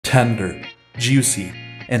tender, juicy,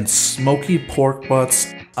 and smoky pork butts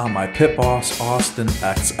on my Pit Boss Austin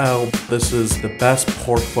XL. This is the best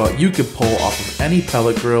pork butt you could pull off of any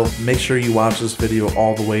pellet grill. Make sure you watch this video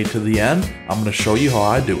all the way to the end. I'm gonna show you how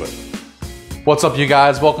I do it. What's up, you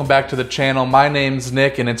guys? Welcome back to the channel. My name's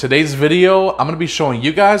Nick, and in today's video, I'm gonna be showing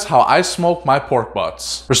you guys how I smoke my pork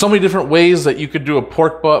butts. There's so many different ways that you could do a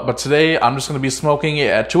pork butt, but today I'm just gonna be smoking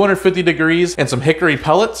it at 250 degrees and some hickory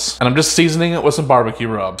pellets, and I'm just seasoning it with some barbecue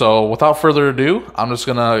rub. So without further ado, I'm just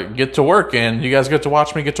gonna get to work, and you guys get to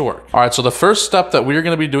watch me get to work. All right, so the first step that we're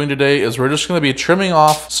gonna be doing today is we're just gonna be trimming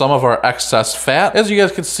off some of our excess fat. As you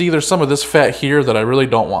guys can see, there's some of this fat here that I really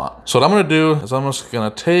don't want. So what I'm gonna do is I'm just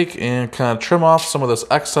gonna take and kind of trim off some of this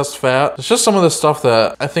excess fat. It's just some of the stuff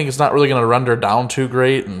that I think is not really gonna render down too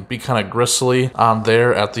great and be kind of gristly on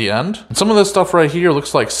there at the end. And some of this stuff right here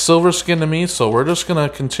looks like silver skin to me, so we're just gonna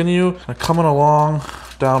continue coming along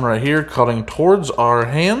down right here, cutting towards our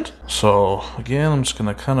hand. So again, I'm just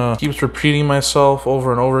gonna kind of keep repeating myself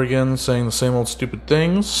over and over again, saying the same old stupid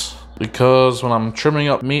things, because when I'm trimming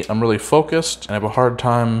up meat, I'm really focused and I have a hard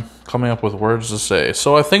time coming up with words to say.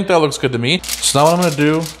 So I think that looks good to me. So now what I'm gonna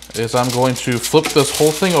do is I'm going to flip this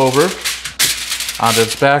whole thing over onto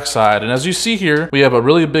its backside. And as you see here, we have a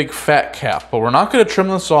really big fat cap, but we're not gonna trim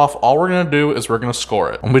this off. All we're gonna do is we're gonna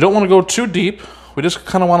score it. And we don't wanna go too deep. We just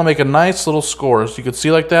kind of wanna make a nice little score. So you can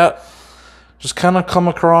see like that, just kind of come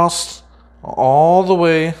across all the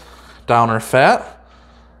way down our fat.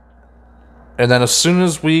 And then as soon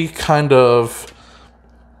as we kind of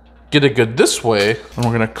get it good this way, and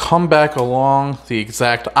we're gonna come back along the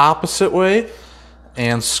exact opposite way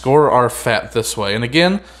and score our fat this way. And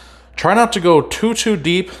again, try not to go too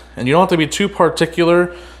deep, and you don't have to be too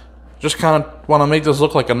particular. Just kind of wanna make this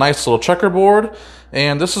look like a nice little checkerboard,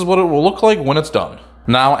 and this is what it will look like when it's done.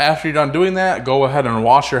 Now, after you're done doing that, go ahead and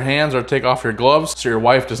wash your hands or take off your gloves so your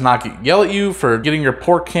wife does not yell at you for getting your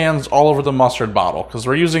pork cans all over the mustard bottle, because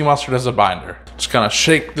we're using mustard as a binder. Just kind of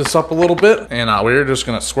shake this up a little bit, and we're just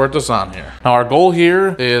gonna squirt this on here. Now, our goal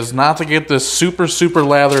here is not to get this super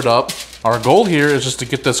lathered up. Our goal here is just to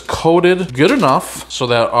get this coated good enough so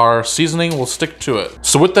that our seasoning will stick to it.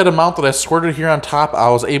 So with that amount that I squirted here on top,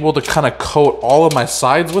 I was able to kind of coat all of my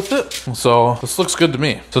sides with it. So this looks good to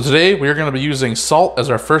me. So today we're gonna be using salt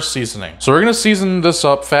as our first seasoning. So we're gonna season this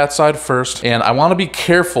up fat side first, and I wanna be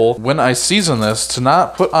careful when I season this to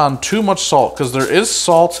not put on too much salt, because there is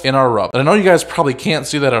salt in our rub. And I know you guys probably can't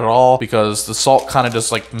see that at all because the salt kind of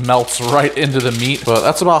just like melts right into the meat, but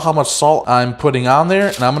that's about how much salt I'm putting on there,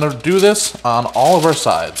 and I'm gonna do this on all of our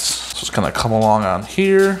sides. So just kind of come along on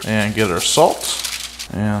here and get our salt.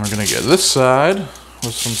 And we're gonna get this side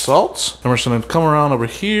with some salt. And we're just gonna come around over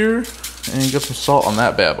here and get some salt on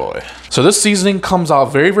that bad boy. So this seasoning comes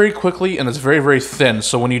out very quickly, and it's very thin.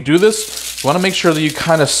 So when you do this, you wanna make sure that you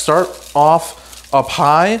kind of start off up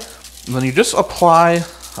high, and then you just apply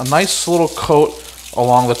a nice little coat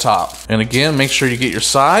along the top. And again, make sure you get your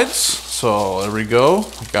sides. So there we go,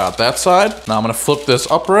 got that side. Now I'm gonna flip this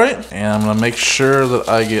upright, and I'm gonna make sure that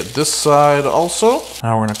I get this side also.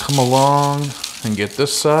 Now we're gonna come along and get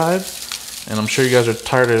this side. And I'm sure you guys are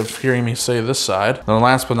tired of hearing me say this side. And then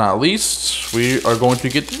last but not least, we are going to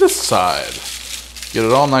get to this side. Get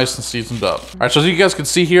it all nice and seasoned up. All right, so as you guys can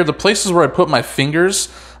see here, the places where I put my fingers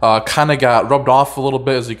kind of got rubbed off a little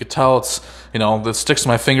bit. As you can tell, it's, you know, this sticks to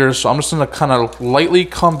my fingers. So I'm just gonna kind of lightly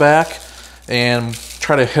come back and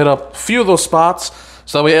try to hit up a few of those spots,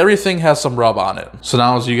 so that way everything has some rub on it. So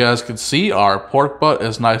now, as you guys can see, our pork butt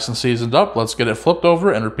is nice and seasoned up. Let's get it flipped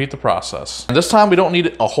over and repeat the process. And this time we don't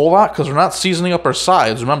need a whole lot because we're not seasoning up our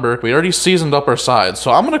sides. Remember, we already seasoned up our sides.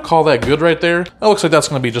 So I'm gonna call that good right there. That looks like that's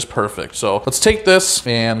gonna be just perfect. So let's take this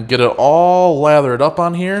and get it all lathered up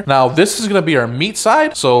on here. Now this is gonna be our meat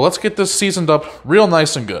side. So let's get this seasoned up real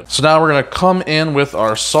nice and good. So now we're gonna come in with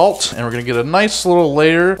our salt, and we're gonna get a nice little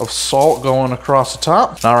layer of salt going across the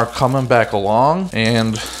top. Now we're coming back along, and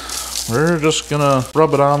we're just gonna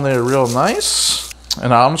rub it on there real nice.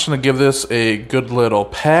 And now I'm just gonna give this a good little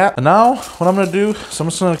pat. And now what I'm gonna do is I'm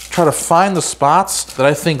just gonna try to find the spots that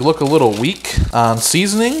I think look a little weak on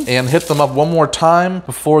seasoning and hit them up one more time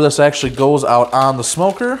before this actually goes out on the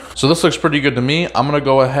smoker. So this looks pretty good to me. I'm gonna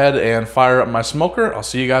go ahead and fire up my smoker. I'll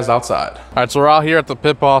see you guys outside. All right, so we're out here at the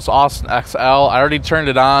Pit Boss Austin XL. I already turned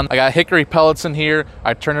it on. I got hickory pellets in here.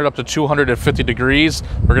 I turned it up to 250 degrees.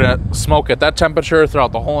 We're gonna smoke at that temperature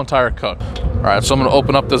throughout the whole entire cook. All right, so I'm gonna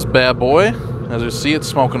open up this bad boy. As you see, it's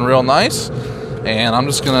smoking real nice. And I'm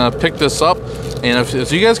just gonna pick this up. And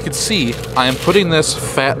as you guys can see, I am putting this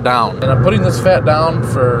fat down. And I'm putting this fat down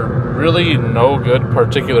for really no good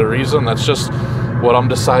particular reason. That's just what I'm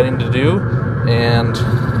deciding to do. And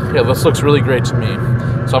Yeah, this looks really great to me.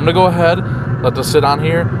 So I'm gonna go ahead, let this sit on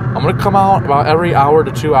here. I'm gonna come out about every hour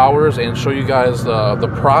to 2 hours and show you guys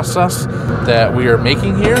the process that we are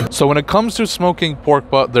making here. So when it comes to smoking pork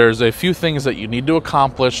butt, there's a few things that you need to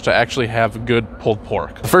accomplish to actually have good pulled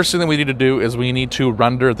pork. The first thing that we need to do is we need to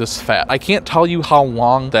render this fat. I can't tell you how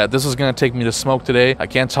long that this is gonna take me to smoke today. I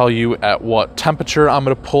can't tell you at what temperature I'm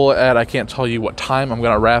gonna pull it at. I can't tell you what time I'm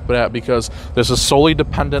gonna wrap it at, because this is solely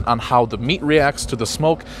dependent on how the meat reacts to the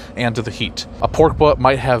smoke and to the heat. A pork butt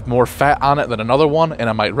might have more fat on it than another one, and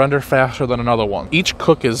it might render faster than another one. Each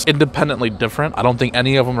cook is independently different. I don't think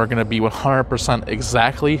any of them are gonna be 100%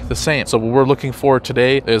 exactly the same. So what we're looking for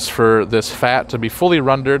today is for this fat to be fully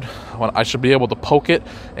rendered. When I should be able to poke it,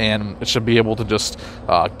 and it should be able to just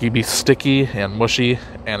be sticky and mushy.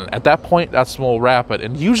 And at that point, that's when we'll wrap it.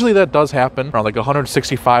 And usually that does happen around like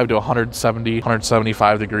 165 to 170,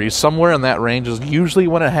 175 degrees. Somewhere in that range is usually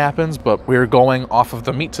when it happens, but we're going off of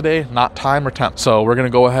the meat today, not time or temp. So we're gonna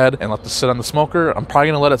go ahead and let this sit on the smoker. I'm probably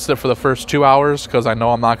gonna let it sit for the first 2 hours, because I know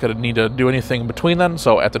I'm not gonna need to do anything between then.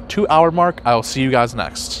 So at the 2 hour mark, I'll see you guys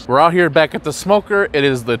next. We're out here back at the smoker. It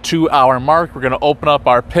is the 2 hour mark. We're gonna open up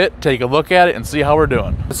our pit, take a look at it, and see how we're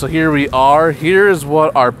doing. So here we are. Here's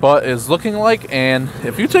what our butt is looking like. And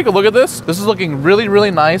if you take a look at this is looking really,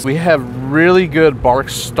 really nice. We have really good bark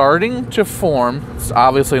starting to form. It's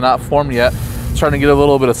obviously not formed yet. It's starting to get a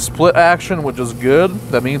little bit of split action, which is good.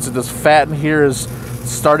 That means that this fat in here is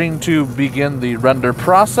starting to begin the render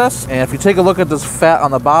process. And if you take a look at this fat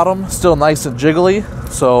on the bottom, still nice and jiggly,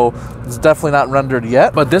 so it's definitely not rendered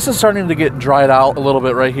yet, but this is starting to get dried out a little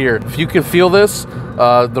bit right here. If you can feel this,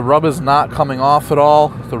 the rub is not coming off at all.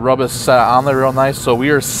 The rub is set on there real nice, so we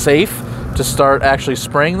are safe to start actually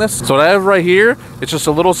spraying this. So what I have right here, it's just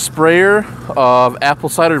a little sprayer of apple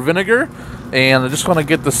cider vinegar, and I just want to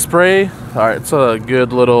get the spray. All right, it's a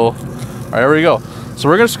good little, all right, here we go. So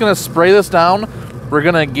we're just gonna spray this down. We're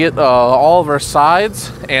gonna get all of our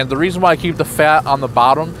sides, and the reason why I keep the fat on the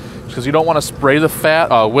bottom is because you don't want to spray the fat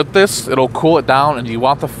with this. It'll cool it down, and you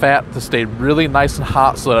want the fat to stay really nice and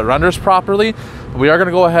hot so that it renders properly. We are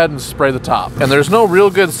gonna go ahead and spray the top. And there's no real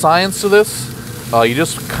good science to this. You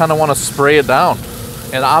just kind of want to spray it down.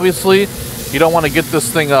 And obviously, you don't want to get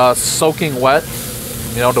this thing soaking wet,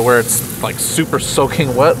 you know, to where it's like super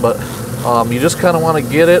soaking wet, but you just kind of want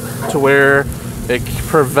to get it to where it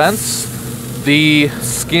prevents the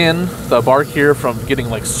skin, the bark here, from getting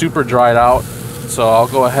like super dried out. So I'll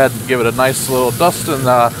go ahead and give it a nice little dust, and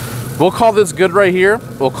we'll call this good right here.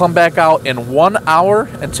 We'll come back out in 1 hour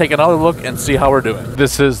and take another look and see how we're doing.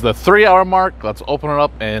 This is the 3 hour mark. Let's open it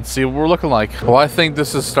up and see what we're looking like. Well, I think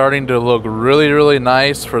this is starting to look really, really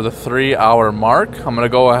nice for the 3 hour mark. I'm gonna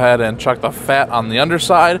go ahead and check the fat on the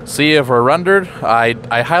underside, see if we're rendered.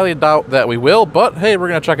 I highly doubt that we will, but hey, we're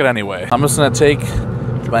gonna check it anyway. I'm just gonna take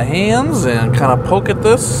my hands and kind of poke at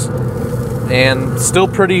this, and still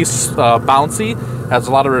pretty bouncy, has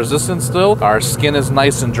a lot of resistance still. Our skin is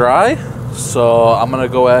nice and dry, so I'm gonna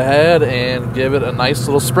go ahead and give it a nice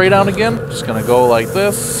little spray down again. Just gonna go like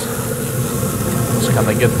this, just kind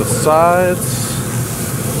of get the sides,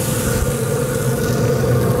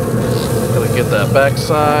 gonna get that back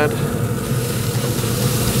side.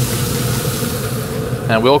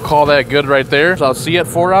 And we'll call that good right there. So I'll see you at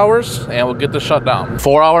 4 hours, and we'll get this shut down.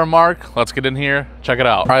 4 hour mark, let's get in here, check it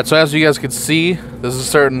out. All right, so as you guys can see, this is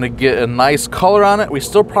starting to get a nice color on it. We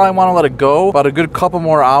still probably want to let it go about a good couple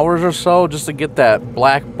more hours or so, just to get that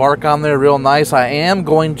black bark on there real nice. I am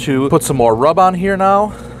going to put some more rub on here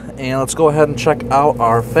now, and let's go ahead and check out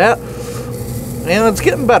our fat. And it's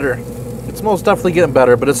getting better. It's most definitely getting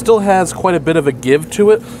better, but it still has quite a bit of a give to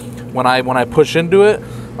it when I push into it.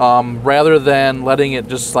 Rather than letting it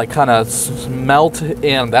just like kind of melt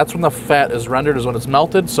in. That's when the fat is rendered, is when it's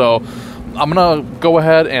melted. So I'm gonna go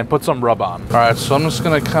ahead and put some rub on. All right, so I'm just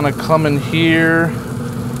gonna kind of come in here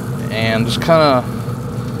and just kind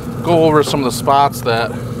of go over some of the spots that,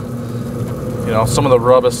 you know, some of the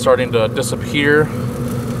rub is starting to disappear.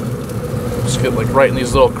 Just get like right in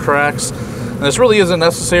these little cracks. And this really isn't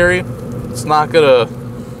necessary. It's not gonna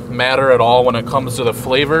matter at all when it comes to the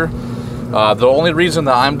flavor. The only reason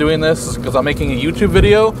that I'm doing this is because I'm making a YouTube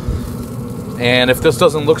video, and if this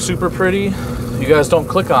doesn't look super pretty, you guys don't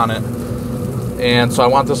click on it. And so I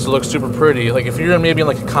want this to look super pretty. Like if you're maybe in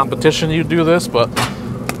like a competition, you do this, but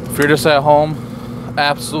if you're just at home,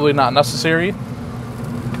 absolutely not necessary.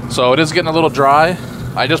 So it is getting a little dry.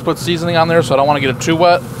 I just put seasoning on there, so I don't want to get it too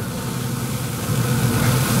wet.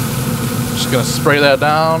 Just gonna spray that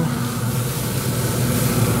down.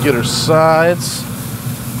 Get her sides.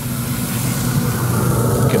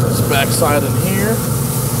 Get this back side in here.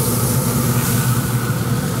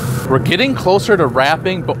 We're getting closer to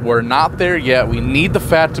wrapping, but we're not there yet. We need the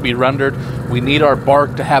fat to be rendered. We need our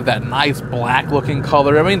bark to have that nice black looking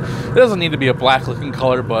color. I mean, it doesn't need to be a black looking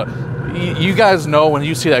color, but you guys know when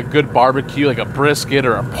you see that good barbecue, like a brisket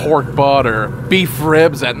or a pork butt or beef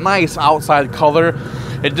ribs, that nice outside color,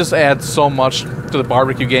 it just adds so much to the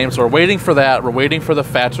barbecue game. So we're waiting for that. We're waiting for the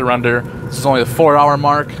fat to render. This is only the 4-hour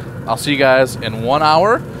mark. I'll see you guys in 1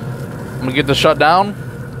 hour. I'm gonna get this shut down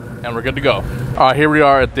and we're good to go. All right, here we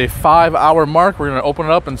are at the 5-hour mark. We're gonna open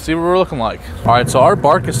it up and see what we're looking like. All right, so our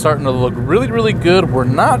bark is starting to look really, really good. We're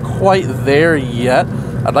not quite there yet.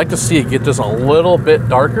 I'd like to see it get just a little bit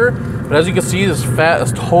darker, but as you can see, this fat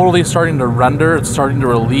is totally starting to render. It's starting to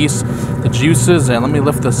release the juices, and let me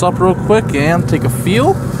lift this up real quick and take a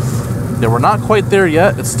feel. Yeah, we're not quite there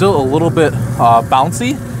yet. It's still a little bit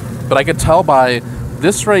bouncy, but I can tell by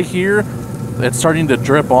this right here, it's starting to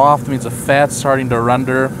drip off. That means the fat's starting to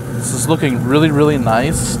render. This is looking really, really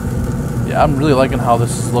nice. Yeah, I'm really liking how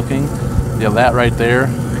this is looking. Yeah, that right there,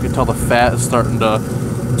 you can tell the fat is starting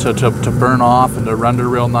to burn off and to render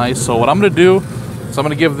real nice. So what I'm gonna do is I'm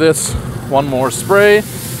gonna give this one more spray,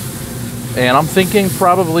 and I'm thinking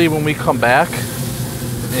probably when we come back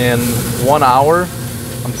in 1 hour,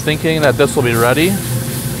 I'm thinking that this will be ready.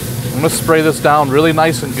 I'm gonna spray this down really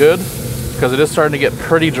nice and good because it is starting to get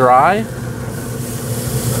pretty dry.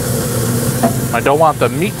 I don't want the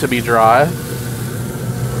meat to be dry.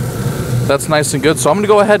 That's nice and good. So I'm gonna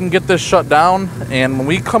go ahead and get this shut down, and when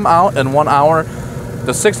we come out in 1 hour,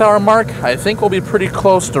 the 6-hour mark, I think we'll be pretty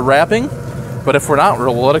close to wrapping. But if we're not,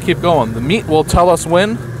 we'll let it keep going. The meat will tell us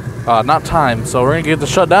when, not time. So we're gonna get this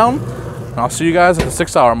shut down, and I'll see you guys at the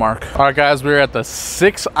 6-hour mark. All right, guys, we're at the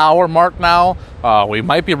 6-hour mark now. We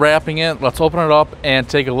might be wrapping it. Let's open it up and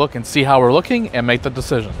take a look and see how we're looking and make the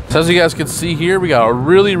decision. So as you guys can see here, we got a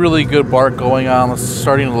really, really good bark going on. It's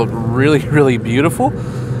starting to look really, really beautiful.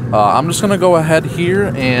 I'm just gonna go ahead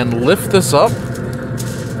here and lift this up.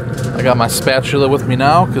 I got my spatula with me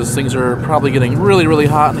now because things are probably getting really, really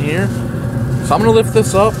hot in here. So I'm gonna lift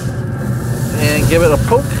this up and give it a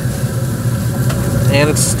poke. And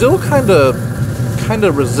it's still kind of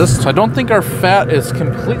resistant. So I don't think our fat is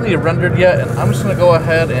completely rendered yet, and I'm just gonna go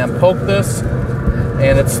ahead and poke this,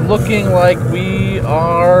 and it's looking like we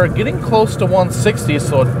are getting close to 160,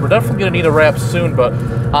 so we're definitely gonna need a wrap soon. But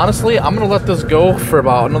honestly, I'm gonna let this go for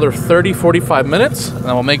about another 30-45 minutes, and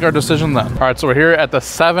then we'll make our decision then. All right, so we're here at the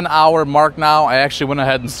 7-hour mark now. I actually went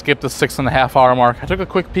ahead and skipped the 6.5-hour mark. I took a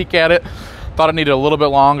quick peek at it. Thought it needed a little bit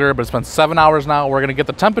longer, but it's been 7 hours now. We're gonna get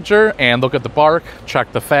the temperature and look at the bark,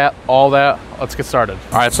 check the fat, all that. Let's get started.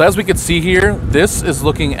 All right, so as we can see here, this is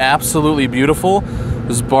looking absolutely beautiful.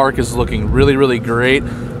 This bark is looking really, really great.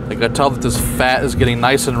 I can tell that this fat is getting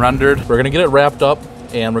nice and rendered. We're gonna get it wrapped up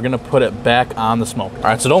and we're gonna put it back on the smoke. All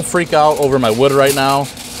right, so don't freak out over my wood right now.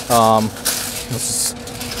 It's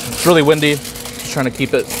really windy, just trying to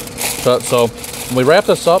keep it shut. So when we wrap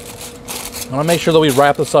this up, I want to make sure that we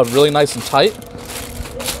wrap this up really nice and tight.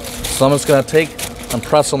 So I'm just going to take and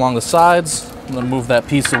press along the sides. I'm going to move that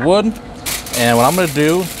piece of wood. And what I'm going to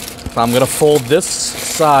do, I'm going to fold this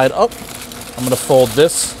side up. I'm going to fold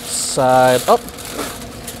this side up.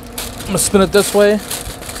 I'm going to spin it this way.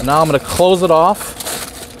 And now I'm going to close it off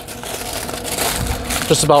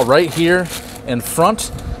just about right here in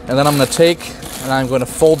front. And then I'm going to take and I'm going to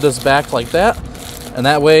fold this back like that. And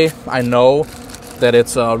that way I know that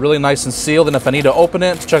it's really nice and sealed, and if I need to open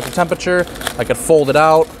it to check the temperature, I could fold it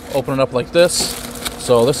out, open it up like this.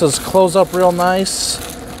 So this is closed up real nice.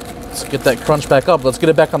 Let's get that crunch back up. Let's get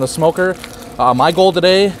it back on the smoker. My goal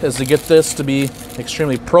today is to get this to be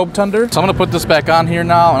extremely probe tender. So I'm gonna put this back on here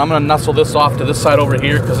now, and I'm gonna nestle this off to this side over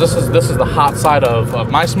here because this is the hot side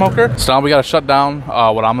of my smoker. So now we gotta shut down.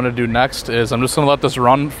 What I'm gonna do next is I'm just gonna let this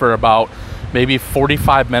run for about maybe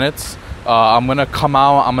 45 minutes. I'm gonna come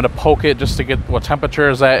out, I'm gonna poke it just to get what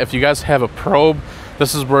temperature is at. If you guys have a probe,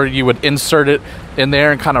 this is where you would insert it in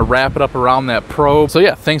there and kind of wrap it up around that probe. So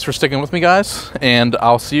yeah, thanks for sticking with me, guys, and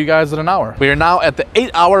I'll see you guys in an hour. We are now at the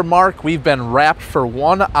 8-hour mark. We've been wrapped for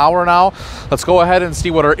 1 hour now. Let's go ahead and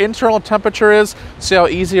see what our internal temperature is, see how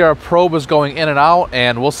easy our probe is going in and out,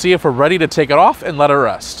 and we'll see if we're ready to take it off and let it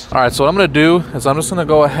rest. All right, so what I'm gonna do is I'm just gonna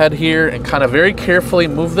go ahead here and kind of very carefully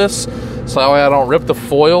move this so that way I don't rip the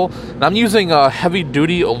foil. And I'm using heavy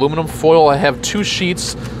duty aluminum foil. I have 2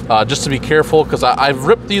 sheets just to be careful because I've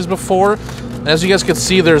ripped these before. And as you guys can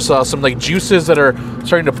see, there's some like juices that are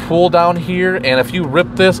starting to pool down here, and if you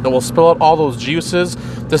rip this, it will spill out all those juices.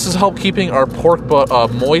 This is help keeping our pork butt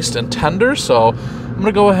moist and tender. So I'm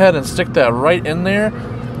gonna go ahead and stick that right in there.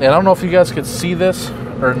 And I don't know if you guys could see this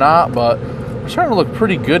or not, but it's starting to look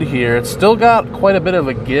pretty good here. It's still got quite a bit of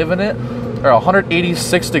a give in it. or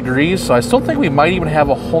 186 degrees. So I still think we might even have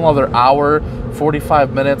a whole other hour,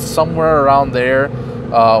 45 minutes, somewhere around there.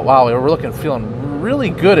 Wow, we're feeling really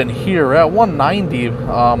good in here. We're at 190,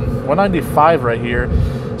 195 right here.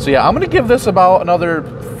 So yeah, I'm gonna give this about another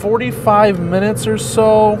 45 minutes or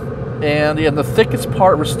so. And yeah, the thickest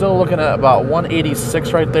part, we're still looking at about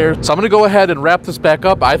 186 right there. So I'm gonna go ahead and wrap this back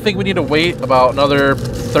up. I think we need to wait about another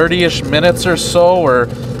 30-ish minutes or so, or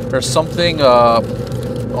something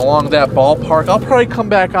along that ballpark. I'll probably come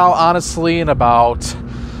back out, honestly, in about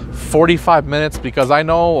 45 minutes, because I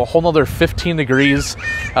know a whole nother 15 degrees.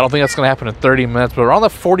 I don't think that's gonna happen in 30 minutes, but around the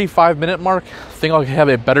 45-minute mark, I think I'll have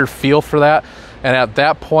a better feel for that. And at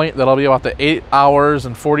that point, that'll be about the 8 hours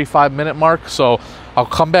and 45-minute mark. So I'll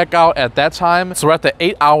come back out at that time. So we're at the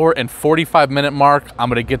 8 hour and 45-minute mark. I'm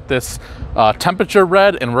gonna get this temperature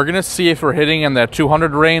read, and we're gonna see if we're hitting in that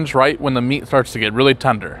 200 range right when the meat starts to get really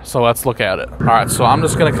tender. So let's look at it. All right, so I'm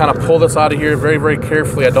just gonna kind of pull this out of here very, very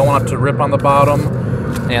carefully. I don't want it to rip on the bottom.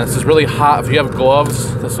 And this is really hot. If you have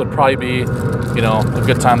gloves, this would probably be, you know, a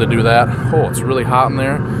good time to do that. Oh, it's really hot in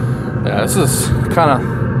there. Yeah, this is kind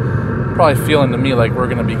of probably feeling to me like we're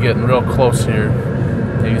gonna be getting real close here.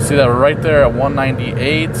 And you can see that right there at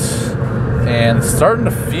 198, and it's starting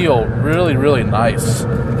to feel really, really nice.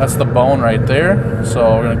 That's the bone right there.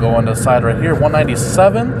 So we're gonna go on the side right here,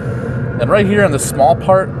 197, and right here in the small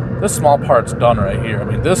part, this small part's done right here. I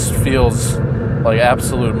mean, this feels like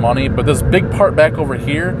absolute money, but this big part back over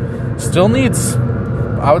here still needs,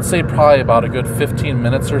 I would say, probably about a good 15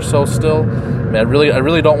 minutes or so still. I mean, I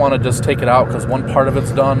really don't want to just take it out because one part of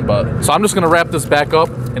it's done, but so I'm just gonna wrap this back up.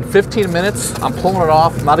 In 15 minutes, I'm pulling it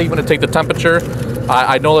off. I'm not even gonna take the temperature.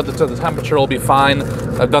 I know that the temperature will be fine.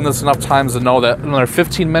 I've done this enough times to know that another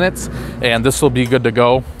 15 minutes and this will be good to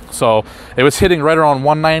go. So it was hitting right around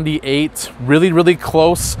 198, really, really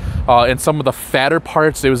close. In some of the fatter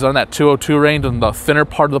parts, it was on that 202 range and the thinner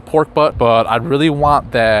part of the pork butt, but I really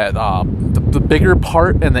want that the bigger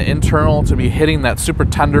part and the internal to be hitting that super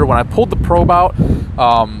tender. When I pulled the probe out,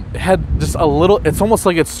 it had just a little, it's almost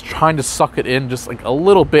like it's trying to suck it in just like a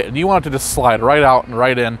little bit, and you want it to just slide right out and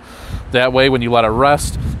right in. That way, when you let it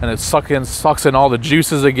rest and it sucks in all the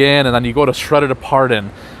juices again, and then you go to shred it apart.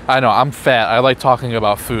 And I know I'm fat, I like talking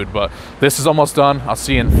about food, but this is almost done. I'll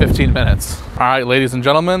see you in 15 minutes. All right, ladies and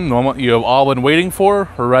gentlemen, the moment you have all been waiting for,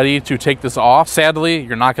 we're ready to take this off. Sadly,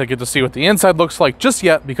 you're not gonna get to see what the inside looks like just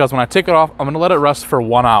yet, because when I take it off, I'm gonna let it rest for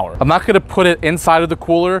 1 hour. I'm not gonna put it inside of the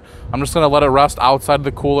cooler. I'm just gonna let it rest outside of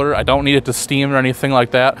the cooler. I don't need it to steam or anything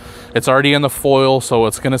like that. It's already in the foil, so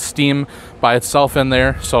it's gonna steam by itself in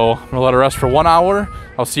there. So I'm gonna let it rest for 1 hour.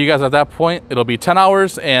 I'll see you guys at that point. It'll be 10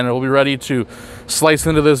 hours and we'll be ready to slice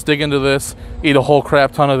into this, dig into this, eat a whole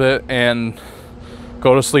crap ton of it, and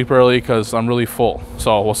go to sleep early because I'm really full.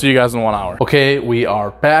 So we'll see you guys in 1 hour. Okay, we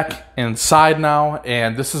are back inside now,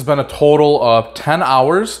 and this has been a total of 10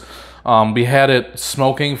 hours. We had it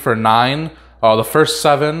smoking for 9. The first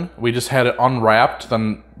 7, we just had it unwrapped.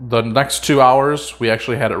 Then the next 2 hours, we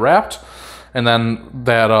actually had it wrapped. And then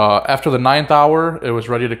that after the 9th hour, it was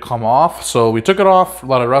ready to come off. So we took it off,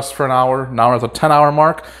 let it rest for an hour. Now we're at the 10-hour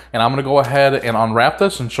mark, and I'm gonna go ahead and unwrap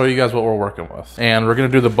this and show you guys what we're working with. And we're gonna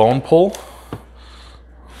do the bone pull.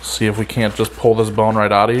 See if we can't just pull this bone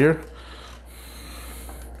right out of here.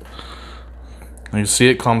 And you see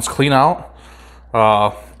it comes clean out.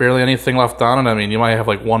 Barely anything left on it. I mean, you might have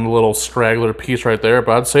like one little straggler piece right there,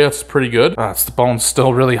 but I'd say it's pretty good. The bone's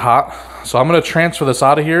still really hot. So I'm gonna transfer this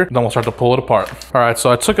out of here, then we'll start to pull it apart. All right,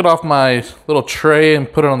 so I took it off my little tray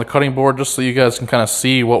and put it on the cutting board just so you guys can kind of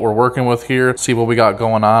see what we're working with here, see what we got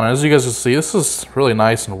going on. And as you guys can see, this is really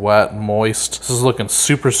nice and wet and moist. This is looking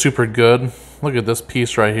super, super good. Look at this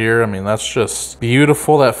piece right here. I mean, that's just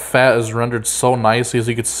beautiful. That fat is rendered so nicely. As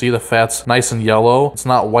you can see, the fat's nice and yellow. It's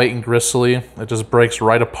not white and gristly. It just breaks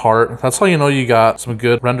right apart. That's how you know you got some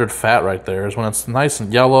good rendered fat right there, is when it's nice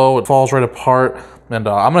and yellow, it falls right apart. And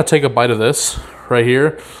I'm gonna take a bite of this right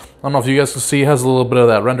here. I don't know if you guys can see, it has a little bit of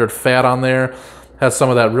that rendered fat on there. Has some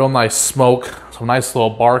of that real nice smoke, some nice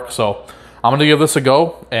little bark. So I'm gonna give this a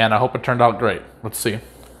go, and I hope it turned out great. Let's see.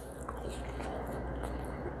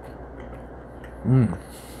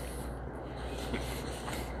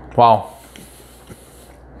 Wow.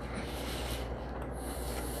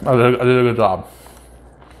 I did a good job.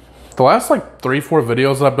 The last like 3-4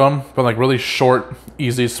 videos that I've done been like really short,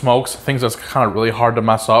 easy smokes, things that's kind of really hard to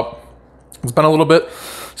mess up. It's been a little bit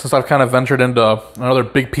since I've kind of ventured into another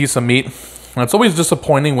big piece of meat. And it's always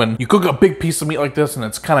disappointing when you cook a big piece of meat like this and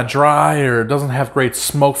it's kind of dry or it doesn't have great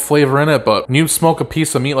smoke flavor in it. But when you smoke a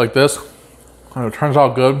piece of meat like this, it turns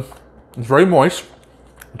out good. It's very moist,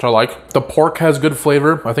 which I like. The pork has good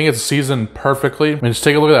flavor. I think it's seasoned perfectly. I mean, just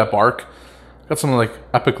take a look at that bark. got some like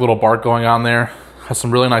epic little bark going on there. Has some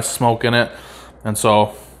really nice smoke in it. And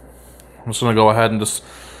so I'm just gonna go ahead and just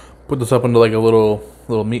put this up into like a little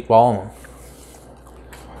meat ball.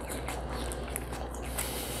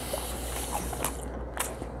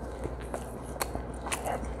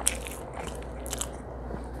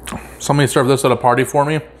 Somebody served this at a party for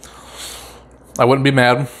me, I wouldn't be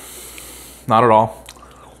mad. Not at all.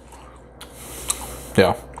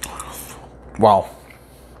 Yeah. Wow.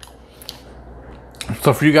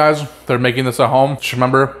 So for you guys that are making this at home, just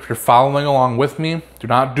remember, if you're following along with me, do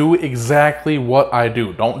not do exactly what I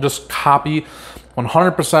do. Don't just copy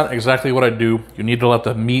 100% exactly what I do. You need to let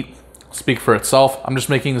the meat speak for itself. I'm just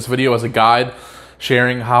making this video as a guide,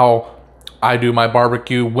 sharing how I do my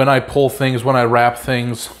barbecue, when I pull things, when I wrap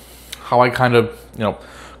things, how I kind of, you know,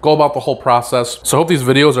 go about the whole process. So I hope these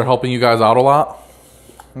videos are helping you guys out a lot.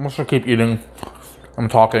 I'm just gonna keep eating. I'm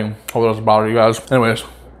talking. Hope it doesn't bother you guys. Anyways, I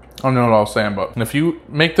don't know what I was saying, but if you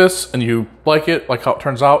make this and you like it, like how it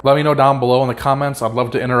turns out, let me know down below in the comments. I'd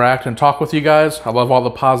love to interact and talk with you guys. I love all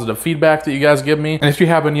the positive feedback that you guys give me. And if you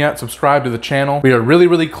haven't yet, subscribe to the channel. We are really,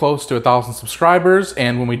 really close to 1,000 subscribers.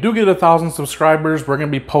 And when we do get 1,000 subscribers, we're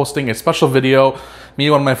gonna be posting a special video. Me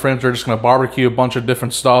and one of my friends are just gonna barbecue a bunch of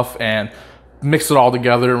different stuff and mix it all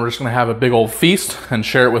together, and we're just gonna have a big old feast and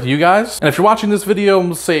share it with you guys. And if you're watching this video,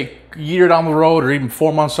 let's say a year down the road or even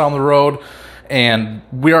 4 months down the road, and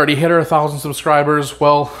we already hit our 1,000 subscribers,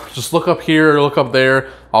 well, just look up here or look up there.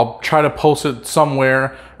 I'll try to post it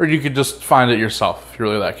somewhere, or you could just find it yourself if you're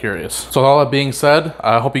really that curious. So with all that being said,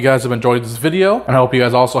 I hope you guys have enjoyed this video, and I hope you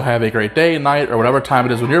guys also have a great day, night, or whatever time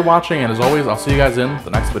it is when you're watching. And as always, I'll see you guys in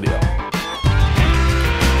the next video.